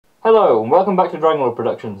Hello and welcome back to Dragonlord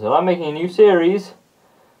Productions, and I'm making a new series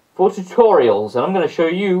for tutorials, and I'm going to show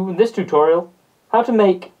you in this tutorial how to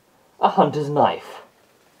make a hunter's knife.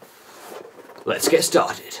 Let's get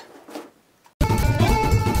started.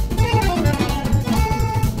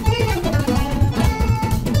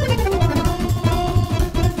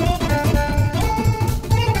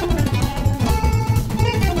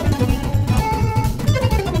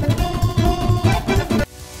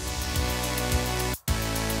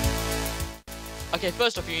 Okay,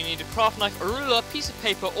 first off you need a craft knife, a ruler, piece of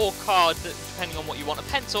paper or card, depending on what you want, a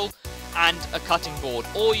pencil, and a cutting board.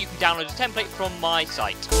 Or you can download a template from my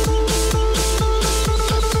site.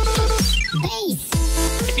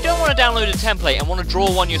 If you don't want to download a template and want to draw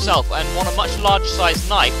one yourself and want a much larger size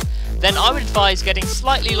knife, then I would advise getting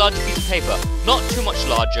slightly larger piece of paper. Not too much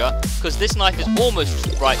larger, because this knife is almost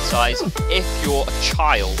the right size if you're a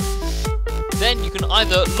child. Then you can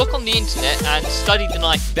either look on the internet and study the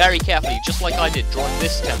knife very carefully, just like I did drawing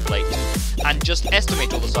this template, and just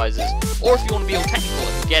estimate all the sizes. Or if you want to be all technical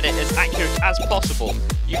and get it as accurate as possible,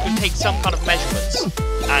 you can take some kind of measurements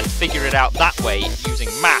and figure it out that way using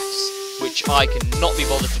maths, which I cannot be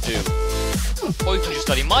bothered to do. Or you can just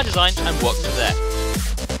study my design and work from there.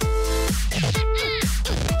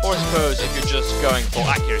 Or I suppose if you're just going for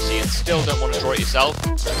accuracy and still don't want to draw it yourself,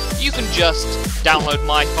 you can just download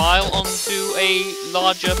my file onto a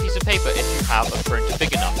larger piece of paper if you have a printer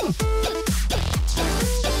big enough.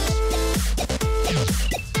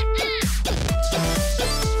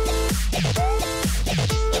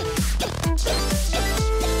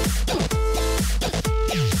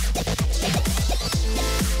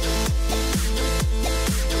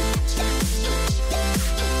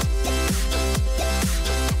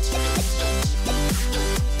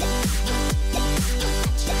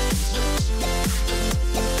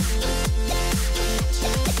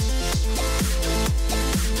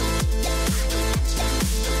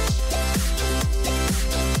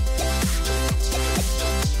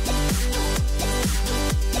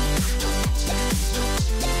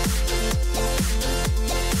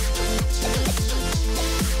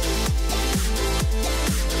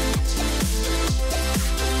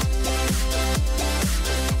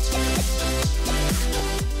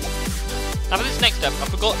 Now for this next step, I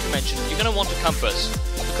forgot to mention, you're going to want a compass,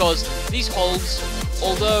 because these holes,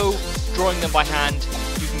 although drawing them by hand,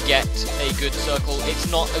 you can get a good circle,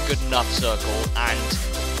 it's not a good enough circle, and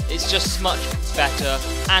it's just much better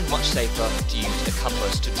and much safer to use a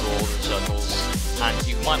compass to draw the circles, and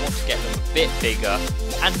you might want to get them a bit bigger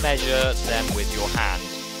and measure them with your hand.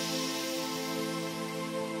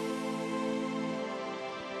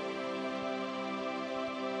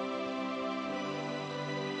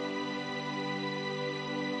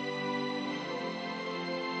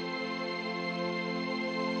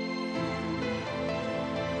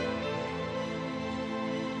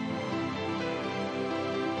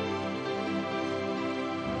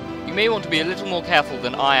 You may want to be a little more careful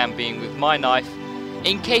than I am being with my knife.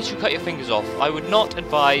 In case you cut your fingers off, I would not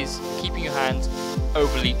advise keeping your hands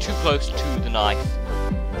overly too close to the knife,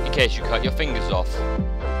 in case you cut your fingers off.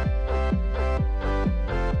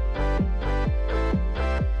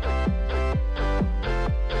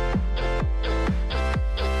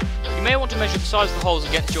 You may want to measure the size of the holes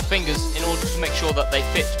against your fingers in order to make sure that they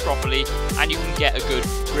fit properly and you can get a good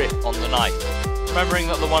grip on the knife. Remembering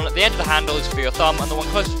that the one at the end of the handle is for your thumb and the one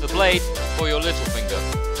closer to the blade for your little finger.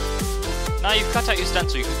 Now you've cut out your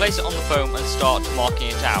stencil, you can place it on the foam and start marking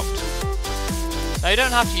it out. Now you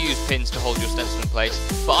don't have to use pins to hold your stencil in place,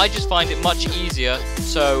 but I just find it much easier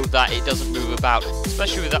so that it doesn't move about,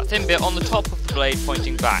 especially with that thin bit on the top of the blade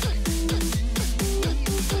pointing back.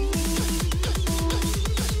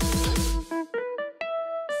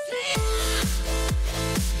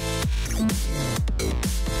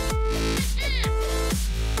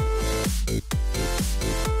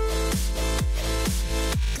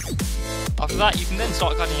 After that, you can then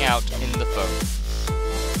start cutting out in the foam.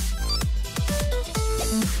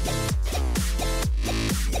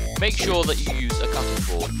 Make sure that you use a cutting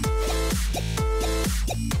board.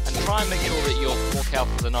 And try and make sure that you're more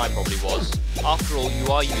careful than I probably was. After all, you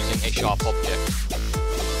are using a sharp object.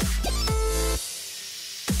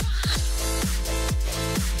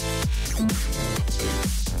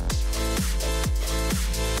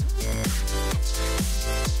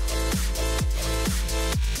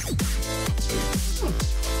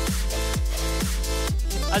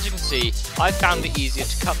 As you can see, I found it easier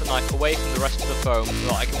to cut the knife away from the rest of the foam so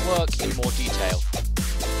that I can work in more detail.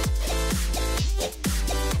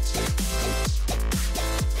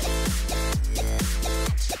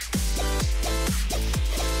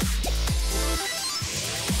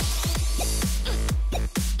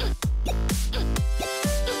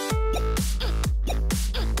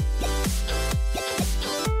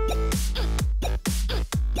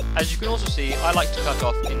 as you can also see, I like to cut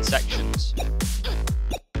off in sections.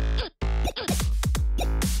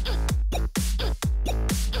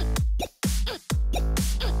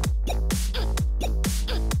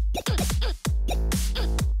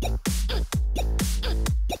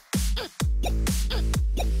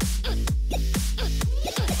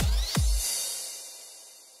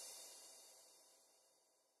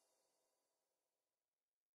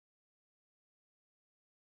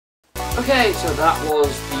 Okay, so that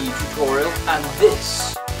was the tutorial, and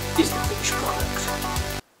this is the finished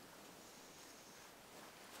product.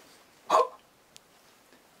 Oh.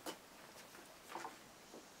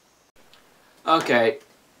 Okay,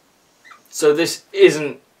 so this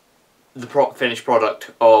isn't the finished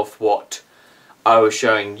product of what I was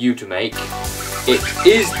showing you to make. It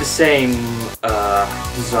is the same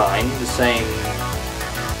design, the same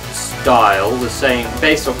style,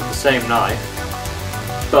 based off of the same knife,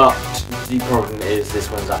 but the problem is this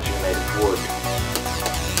one's actually made of wood.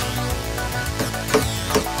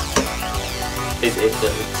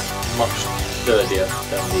 It's much sturdier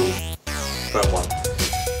than the foam one.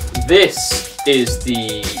 This is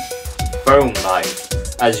the foam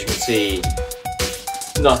knife. As you can see,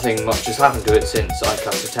 nothing much has happened to it since I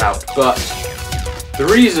cut it out, but the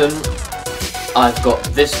reason I've got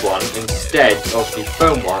this one instead of the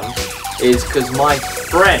foam one is because my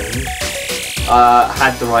friend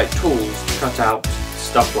had the right tools to cut out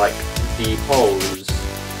stuff like the holes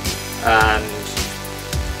and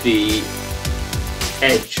the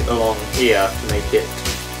edge along here to make it,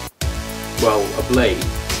 well, a blade,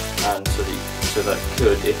 and so that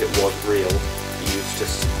could, if it was real, be used to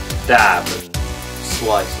stab and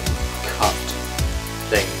slice and cut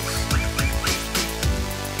things.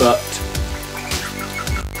 But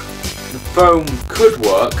the foam could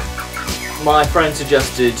work. My friend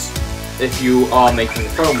suggested, if you are making the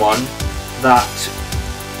foam one, that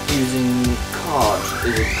using card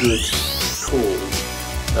is a good tool,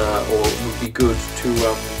 or would be good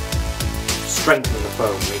to strengthen the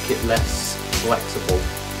foam, make it less flexible.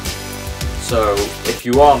 So if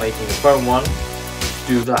you are making a foam one,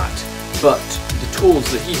 do that. But the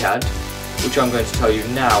tools that he had, which I'm going to tell you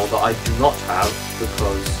now that I do not have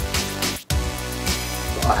because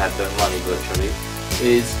I had no money virtually,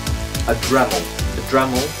 is a Dremel. The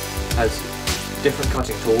Dremel has different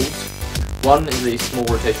cutting tools. One is a small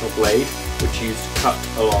rotational blade, which you use to cut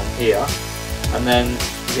along here, and then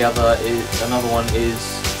another one is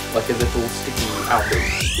like a little sticky outlet,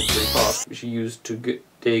 it's really fast, which you use to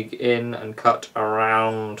dig in and cut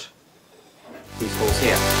around these holes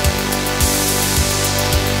here.